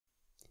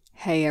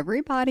Hey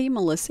everybody,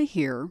 Melissa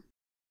here.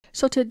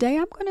 So today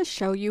I'm going to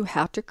show you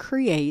how to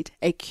create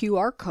a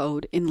QR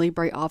code in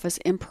LibreOffice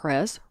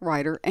Impress,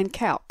 Writer, and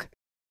Calc.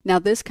 Now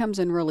this comes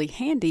in really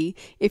handy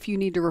if you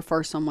need to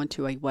refer someone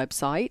to a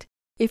website,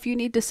 if you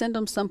need to send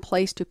them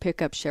someplace to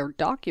pick up shared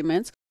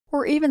documents,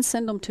 or even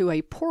send them to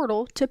a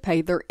portal to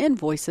pay their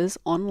invoices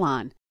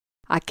online.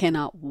 I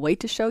cannot wait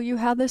to show you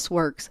how this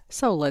works,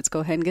 so let's go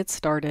ahead and get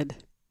started.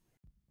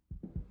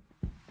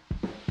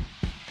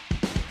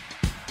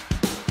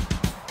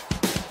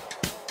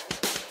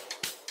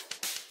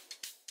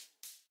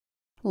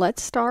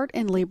 Let's start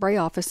in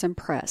LibreOffice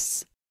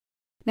Impress.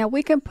 Now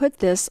we can put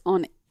this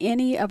on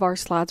any of our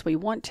slides we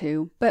want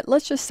to, but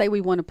let's just say we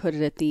want to put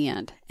it at the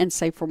end and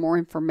say for more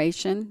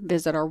information,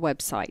 visit our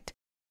website.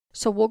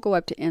 So we'll go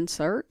up to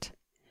Insert,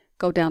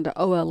 go down to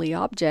OLE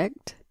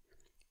Object,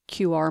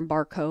 QR and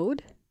Barcode,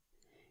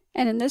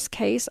 and in this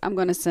case I'm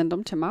going to send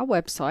them to my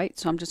website,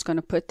 so I'm just going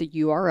to put the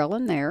URL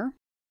in there.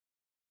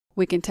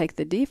 We can take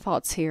the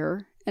defaults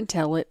here and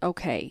tell it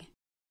OK.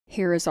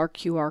 Here is our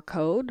QR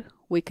code.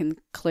 We can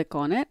click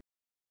on it.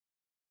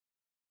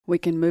 We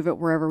can move it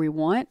wherever we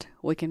want.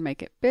 We can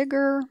make it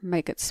bigger,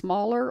 make it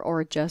smaller, or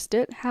adjust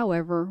it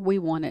however we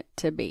want it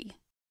to be.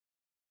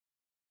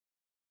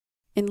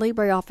 In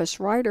LibreOffice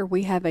Writer,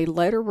 we have a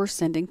letter we're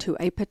sending to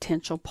a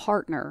potential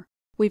partner.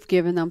 We've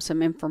given them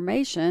some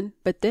information,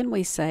 but then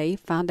we say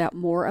find out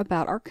more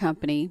about our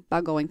company by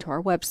going to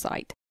our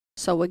website.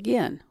 So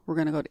again, we're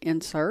going to go to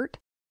Insert,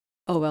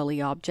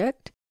 OLE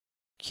Object,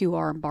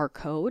 QR and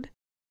Barcode,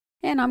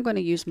 and I'm going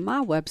to use my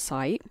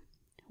website.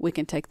 We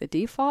can take the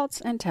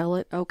defaults and tell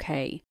it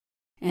OK.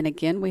 And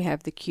again, we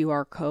have the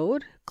QR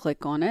code.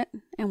 Click on it,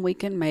 and we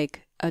can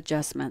make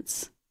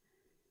adjustments.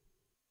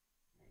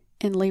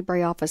 In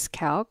LibreOffice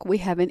Calc, we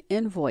have an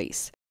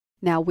invoice.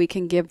 Now we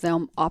can give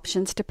them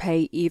options to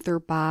pay either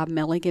by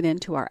mailing it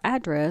into our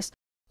address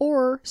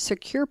or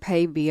secure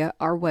pay via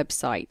our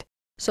website.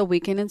 So we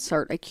can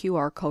insert a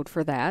QR code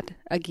for that.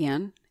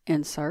 Again,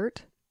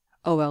 Insert,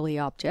 OLE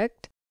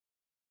Object,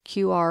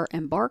 QR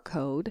and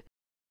Barcode.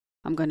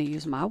 I'm going to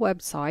use my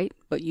website,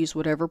 but use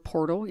whatever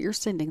portal you're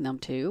sending them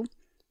to.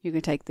 You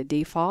can take the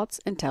defaults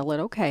and tell it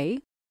OK.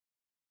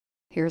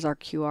 Here's our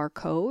QR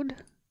code.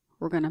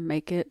 We're going to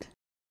make it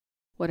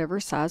whatever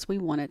size we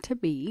want it to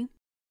be.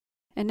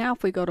 And now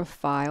if we go to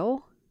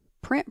File,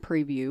 Print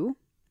Preview,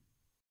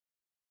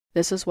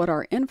 this is what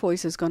our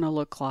invoice is going to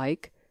look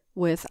like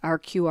with our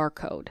QR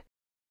code.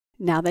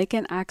 Now they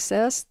can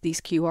access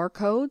these QR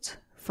codes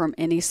from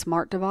any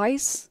smart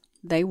device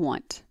they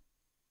want.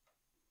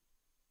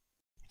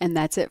 And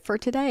that's it for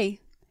today.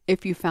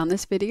 If you found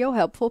this video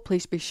helpful,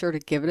 please be sure to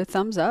give it a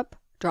thumbs up.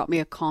 Drop me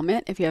a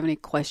comment if you have any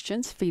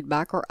questions,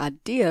 feedback, or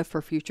idea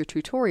for future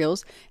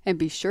tutorials, and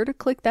be sure to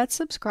click that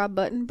subscribe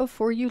button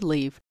before you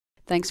leave.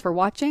 Thanks for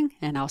watching,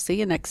 and I'll see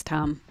you next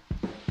time.